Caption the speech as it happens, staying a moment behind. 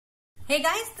Hey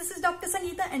guys, this is Dr.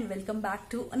 Sangeeta and welcome back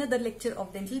to another lecture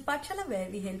of Dental Pathshala where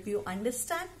we help you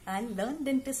understand and learn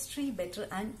dentistry better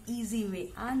and easy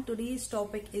way. And today's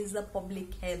topic is the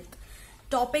public health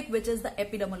topic, which is the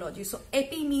epidemiology. So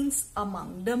epi means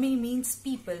among, demi means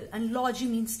people, and logy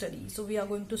means study. So we are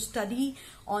going to study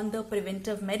on the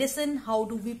preventive medicine. How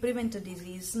do we prevent a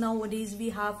disease? Nowadays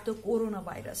we have the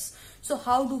coronavirus. So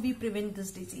how do we prevent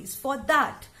this disease? For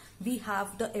that we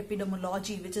have the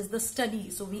epidemiology, which is the study.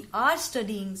 So we are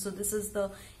studying. So this is the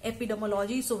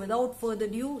epidemiology. So without further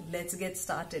ado, let's get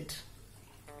started.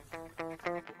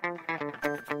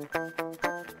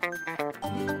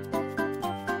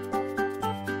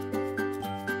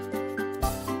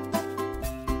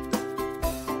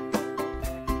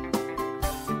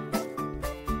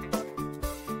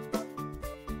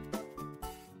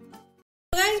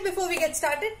 Before we get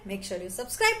started, make sure you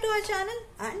subscribe to our channel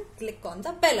and click on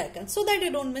the bell icon so that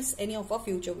you don't miss any of our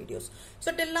future videos.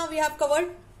 So till now we have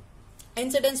covered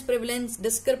incidence, prevalence,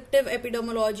 descriptive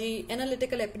epidemiology,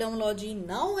 analytical epidemiology.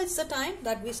 Now it's the time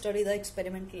that we study the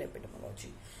experimental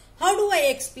epidemiology. How do I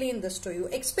explain this to you?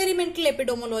 Experimental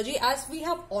epidemiology, as we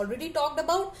have already talked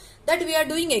about, that we are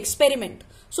doing experiment.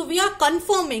 So we are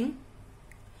confirming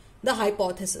the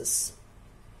hypothesis.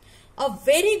 A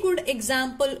very good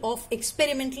example of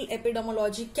experimental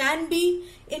epidemiology can be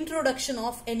introduction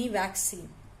of any vaccine.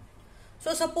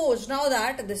 So suppose now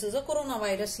that this is a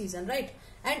coronavirus season, right?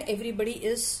 And everybody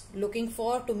is looking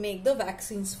for to make the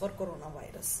vaccines for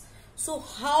coronavirus. So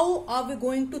how are we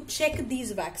going to check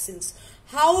these vaccines?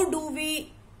 How do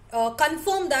we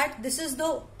confirm that this is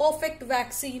the perfect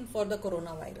vaccine for the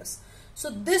coronavirus? So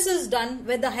this is done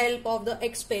with the help of the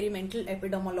experimental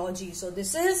epidemiology. So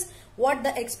this is what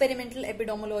the experimental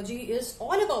epidemiology is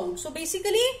all about. So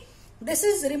basically this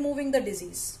is removing the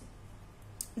disease.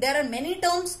 There are many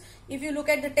terms. If you look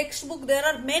at the textbook, there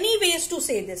are many ways to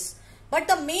say this. But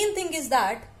the main thing is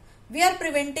that we are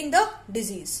preventing the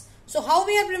disease. So how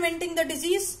we are preventing the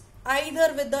disease?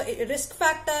 Either with the risk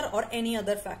factor or any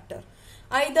other factor.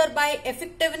 Either by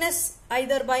effectiveness,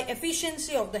 either by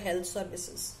efficiency of the health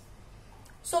services.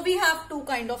 So we have two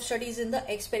kind of studies in the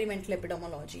experimental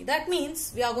epidemiology. That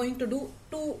means we are going to do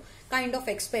two kind of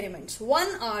experiments. One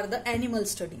are the animal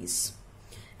studies.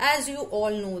 As you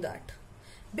all know that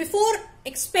before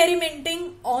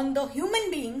experimenting on the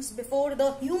human beings, before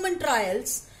the human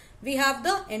trials, we have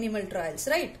the animal trials,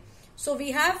 right? So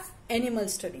we have animal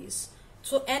studies.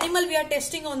 So animal, we are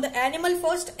testing on the animal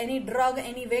first, any drug,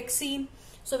 any vaccine.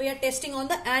 So we are testing on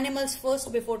the animals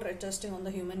first before testing on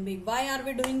the human being. Why are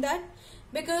we doing that?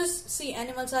 Because see,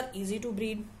 animals are easy to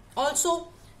breed. Also,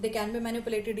 they can be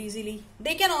manipulated easily.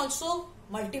 They can also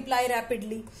multiply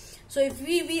rapidly. So if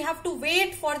we have to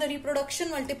wait for the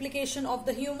reproduction, multiplication of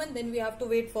the human, then we have to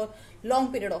wait for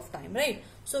long period of time, right?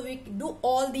 So we do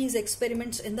all these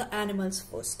experiments in the animals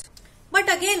first.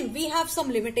 But again, we have some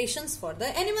limitations for the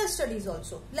animal studies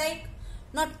also. Like,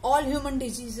 not all human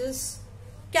diseases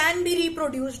can be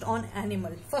reproduced on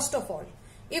animal, first of all.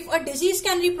 If a disease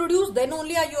can reproduce, then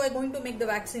only you are going to make the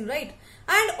vaccine, right?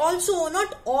 And also,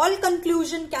 not all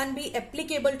conclusion can be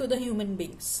applicable to the human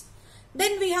beings.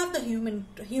 Then we have the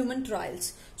human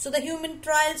trials. So the human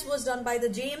trials was done by the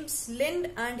James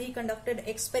Lind, and he conducted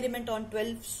experiment on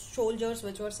 12 soldiers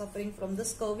which were suffering from the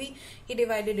scurvy. He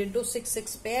divided into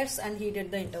six pairs and he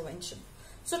did the intervention.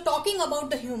 So talking about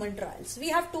the human trials, we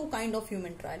have two kind of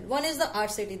human trial. One is the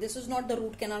RCT. This is not the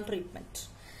root canal treatment.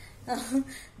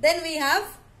 Then we have,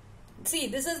 see,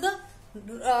 this is the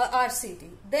RCT.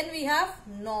 Then we have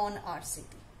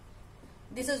non-RCT.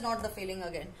 This is not the filling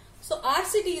again. So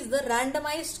RCT is the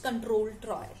randomized controlled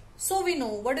trial. So we know,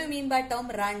 what do you mean by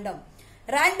term random?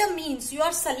 Random means you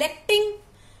are selecting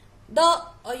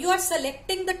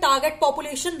the target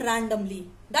population randomly.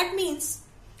 That means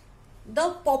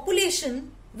the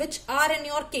population which are in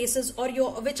your cases or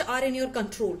which are in your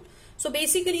control. So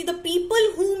basically the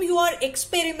people whom you are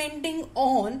experimenting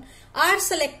on are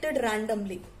selected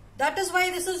randomly. That is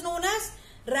why this is known as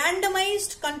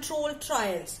randomized control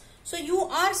trials. So you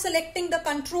are selecting the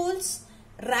controls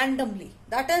randomly.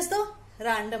 That is the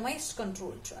randomized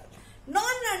control trial.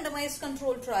 Non-randomized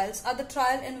control trials are the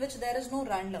trial in which there is no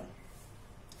random.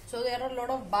 So there are a lot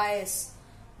of bias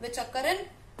which occur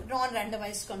in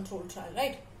non-randomized control trial,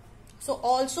 right? So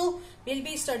also we'll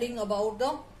be studying about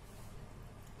the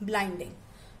blinding.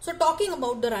 So talking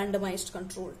about the randomized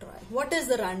control trial. What is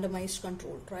the randomized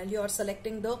control trial? You are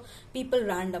selecting the people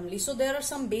randomly. So there are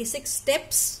some basic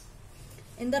steps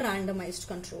in the randomized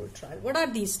control trial. What are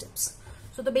these steps?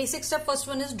 So the basic step, first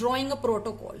one is drawing a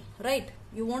protocol, right?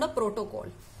 You want a protocol.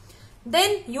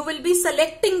 Then you will be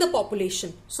selecting the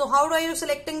population. So how are you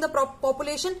selecting the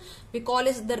population? We call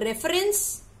it the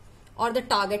reference or the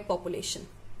target population.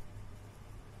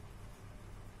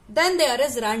 Then there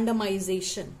is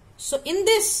randomization. So in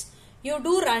this you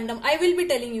do I will be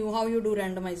telling you how you do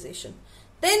randomization.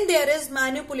 Then there is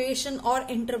manipulation or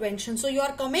intervention. So you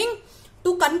are coming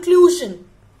to conclusion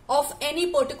of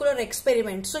any particular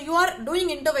experiment. So you are doing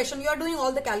intervention, you are doing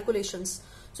all the calculations.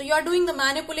 So you are doing the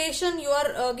manipulation, you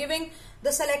are giving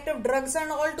the selective drugs and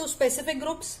all to specific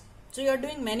groups. So you are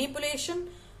doing manipulation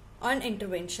and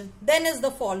intervention. Then is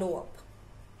the follow-up.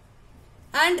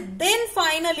 And then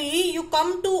finally you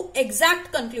come to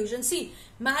exact conclusion. See,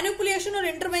 manipulation or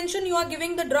intervention, you are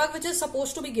giving the drug which is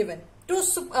supposed to be given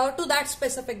to that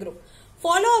specific group.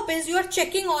 Follow-up is you are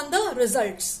checking on the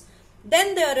results.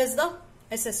 Then there is the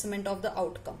assessment of the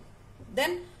outcome.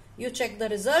 Then you check the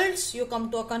results, you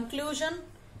come to a conclusion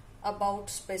about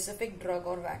specific drug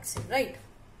or vaccine, right?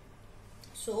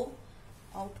 So,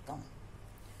 outcome.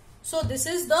 So, this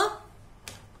is the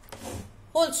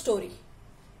whole story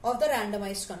of the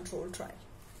randomized control trial.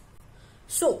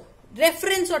 So,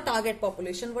 reference or target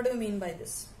population, what do you mean by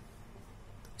this?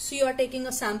 So, you are taking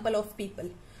a sample of people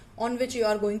on which you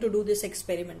are going to do this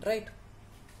experiment, right?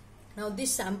 Now,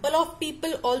 this sample of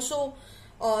people also,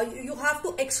 you have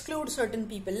to exclude certain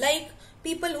people, like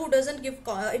people who doesn't give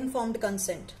informed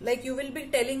consent. Like you will be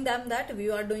telling them that we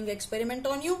are doing experiment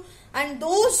on you, and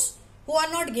those who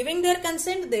are not giving their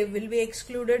consent, they will be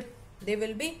excluded. They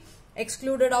will be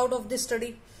excluded out of this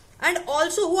study. And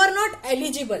also who are not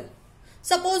eligible.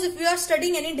 Suppose if we are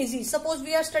studying any disease, suppose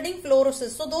we are studying fluorosis.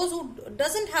 So those who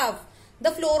doesn't have the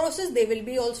fluorosis, they will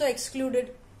be also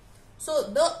excluded. So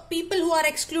the people who are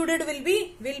excluded will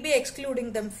be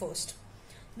excluding them first.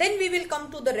 Then we will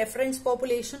come to the reference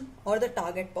population or the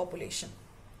target population.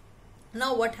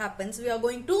 Now what happens? We are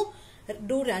going to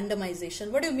do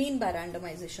randomization. What do you mean by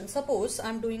randomization? Suppose I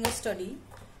am doing a study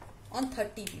on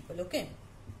 30 people, okay?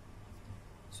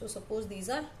 So suppose these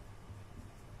are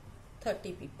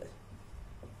 30 people.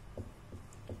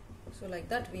 So like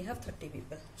that we have 30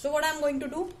 people. So what I am going to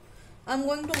do? I am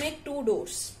going to make two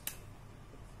doors.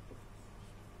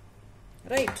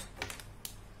 Right?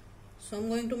 So I am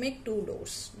going to make two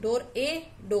doors. Door A,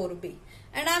 door B.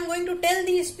 And I am going to tell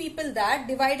these people that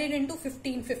divide it into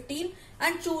 15-15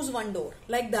 and choose one door.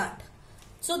 Like that.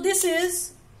 So this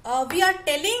is, we are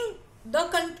telling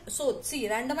the, so see,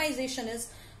 randomization is,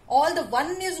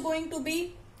 one is going to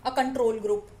be a control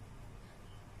group.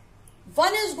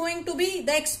 One is going to be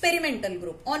the experimental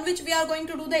group on which we are going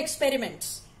to do the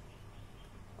experiments.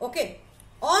 Okay.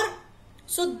 Or,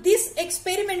 so this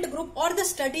experiment group or the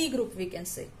study group we can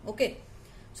say. Okay.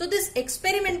 So this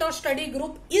experiment or study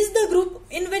group is the group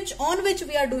on which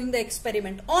we are doing the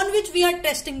experiment, on which we are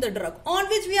testing the drug, on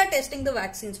which we are testing the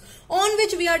vaccines, on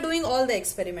which we are doing all the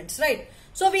experiments, right?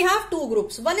 So we have two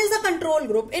groups. One is the control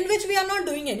group in which we are not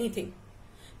doing anything.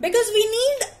 Because we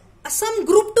need some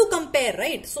group to compare,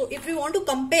 right? So if we want to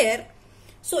compare,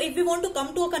 so if we want to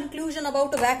come to a conclusion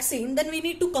about a vaccine, then we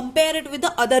need to compare it with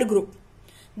the other group.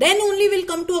 Then only we'll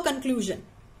come to a conclusion.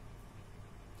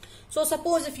 So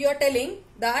suppose if you are telling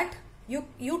that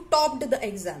you topped the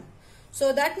exam.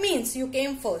 So that means you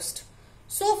came first.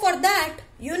 So for that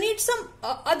you need some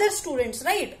other students,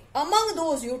 right? Among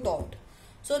those you topped.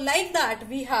 So like that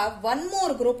we have one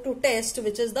more group to test,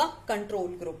 which is the control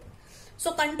group.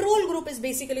 So control group is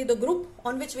basically the group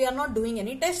on which we are not doing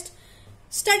any test.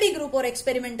 Study group or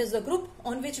experiment is the group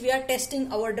on which we are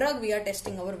testing our drug, we are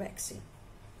testing our vaccine.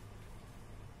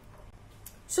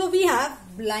 So we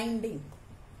have blinding.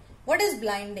 What is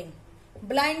blinding?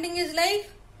 Blinding is like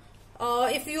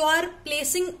if you are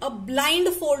placing a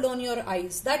blindfold on your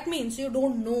eyes. That means you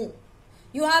don't know.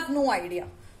 You have no idea.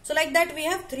 So like that we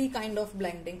have three kind of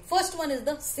blinding. First one is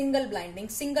the single blinding.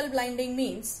 Single blinding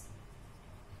means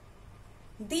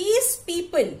these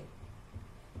people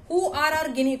who are our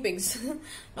guinea pigs,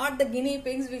 not the guinea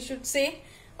pigs, we should say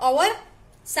our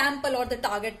sample or the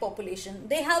target population.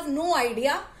 They have no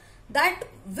idea that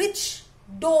which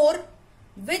door,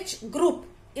 which group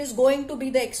is going to be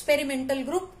the experimental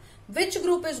group, which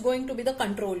group is going to be the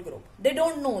control group. They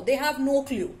don't know. They have no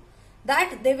clue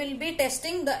that they will be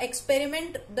testing the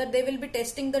experiment, that they will be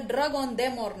testing the drug on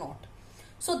them or not.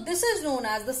 So this is known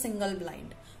as the single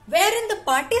blind, wherein the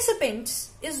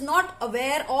participants is not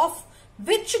aware of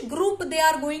which group they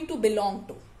are going to belong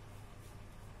to.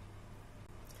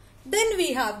 Then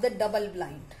we have the double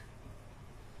blind.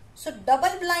 So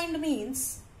double blind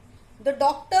means the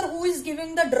doctor who is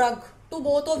giving the drug to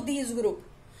both of these groups,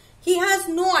 he has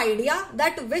no idea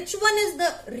that which one is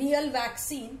the real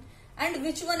vaccine and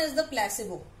which one is the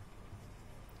placebo.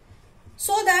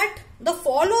 so that the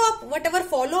follow-up, whatever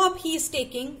follow-up he is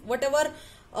taking, whatever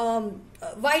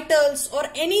vitals or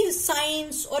any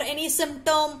signs or any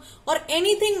symptom or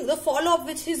anything, the follow-up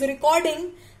which he is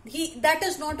recording, that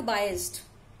is not biased,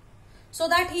 so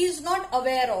that he is not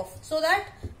aware of, so that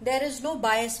there is no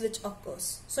bias which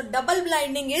occurs. So double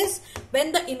blinding is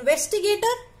when the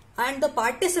investigator and the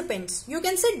participants, you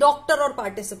can say doctor or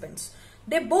participants,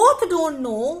 they both don't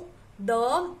know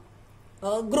the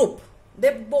group,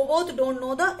 they both don't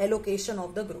know the allocation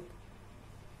of the group.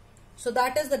 So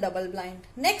that is the double blind.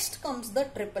 Next comes the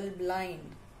triple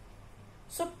blind.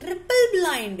 So triple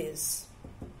blind is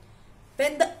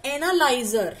when the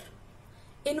analyzer,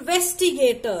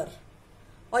 investigator,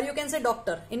 or you can say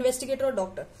doctor, investigator or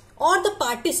doctor, or the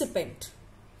participant,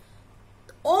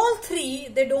 all three,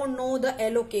 they don't know the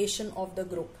allocation of the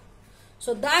group.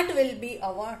 So that will be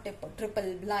our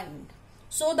triple blind.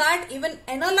 So that even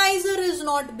analyzer is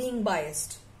not being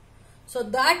biased. So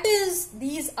that is,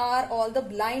 these are all the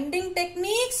blinding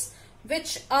techniques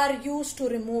which are used to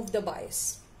remove the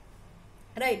bias.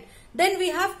 Right. Then we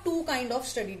have two kind of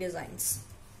study designs.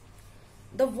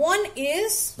 The one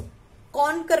is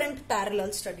concurrent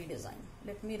parallel study design.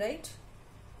 Let me write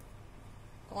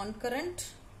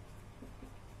concurrent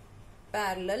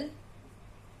parallel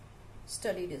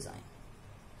study design.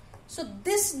 So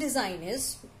this design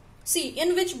is, see,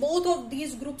 in which both of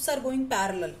these groups are going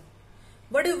parallel.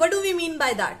 What do we mean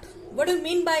by that? What do we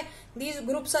mean by these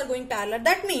groups are going parallel?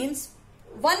 That means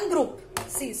one group,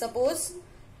 see, suppose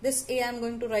this A, I am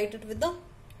going to write it with the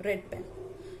red pen.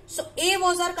 So A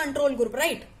was our control group,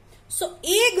 right? So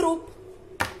A group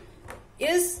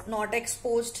is not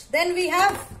exposed. Then we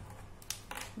have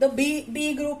the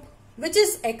B group which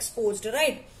is exposed,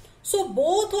 right? So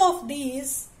both of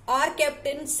these are kept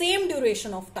in same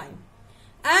duration of time.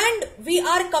 And we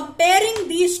are comparing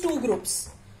these two groups.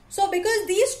 So because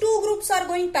these two groups are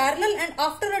going parallel, and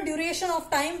after a duration of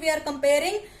time we are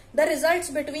comparing the results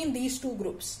between these two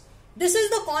groups. This is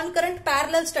the concurrent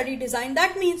parallel study design.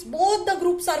 That means both the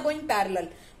groups are going parallel.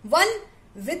 One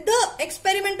with the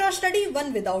experiment or study,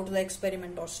 one without the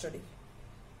experiment or study.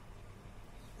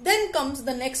 Then comes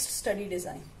the next study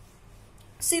design.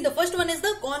 See, the first one is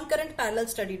the concurrent parallel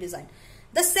study design.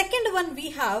 The second one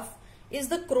we have is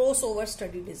the crossover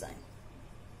study design.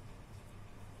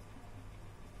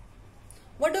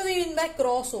 What do we mean by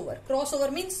crossover?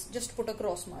 Crossover means just put a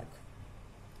cross mark.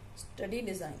 Study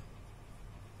design.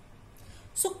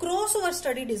 So crossover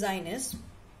study design is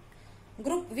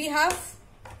we have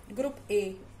group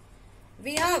A,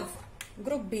 we have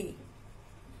group B.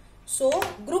 So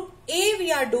group A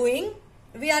we are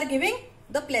giving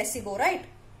the placebo, right?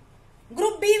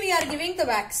 Group B we are giving the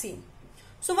vaccine.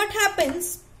 So what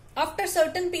happens after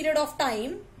certain period of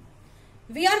time,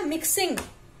 we are mixing.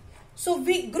 So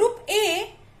group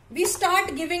A, we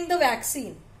start giving the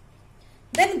vaccine.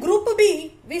 Then group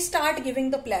B, we start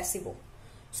giving the placebo.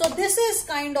 So this is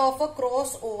kind of a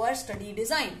crossover study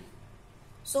design.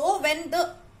 So when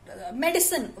the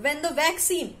medicine, when the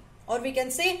vaccine, or we can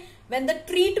say when the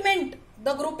treatment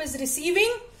the group is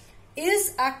receiving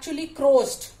is actually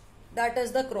crossed, that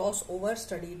is the crossover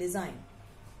study design.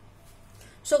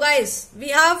 So guys, we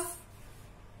have,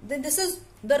 this is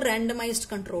the randomized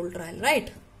control trial, right?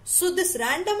 So this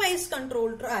randomized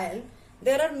control trial,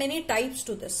 there are many types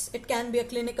to this. It can be a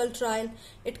clinical trial,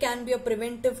 it can be a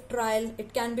preventive trial,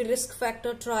 it can be risk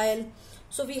factor trial.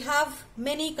 So we have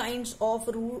many kinds of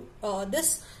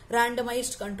this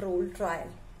randomized control trial.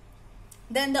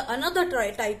 Then the another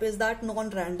type is that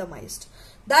non-randomized.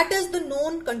 That is the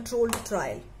non-controlled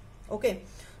trial. Okay.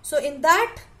 So in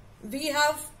that we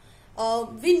have,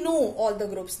 we know all the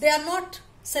groups. They are not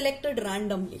selected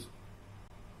randomly.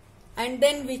 And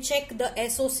then we check the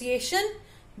association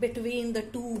between the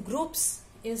two groups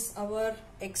is our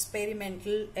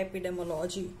experimental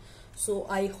epidemiology. So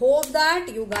I hope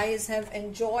that you guys have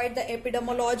enjoyed the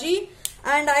epidemiology,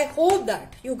 and I hope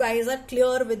that you guys are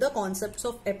clear with the concepts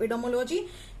of epidemiology.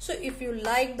 So if you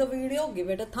like the video, give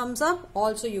it a thumbs up.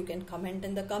 Also you can comment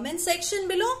in the comment section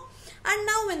below. And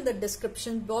now in the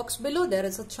description box below, there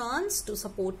is a chance to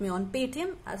support me on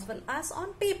Paytm as well as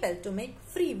on PayPal to make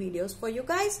free videos for you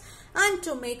guys and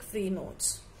to make free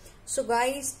notes. So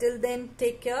guys, till then,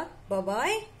 take care.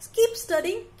 Bye-bye. Keep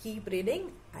studying, keep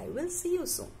reading. I will see you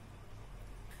soon.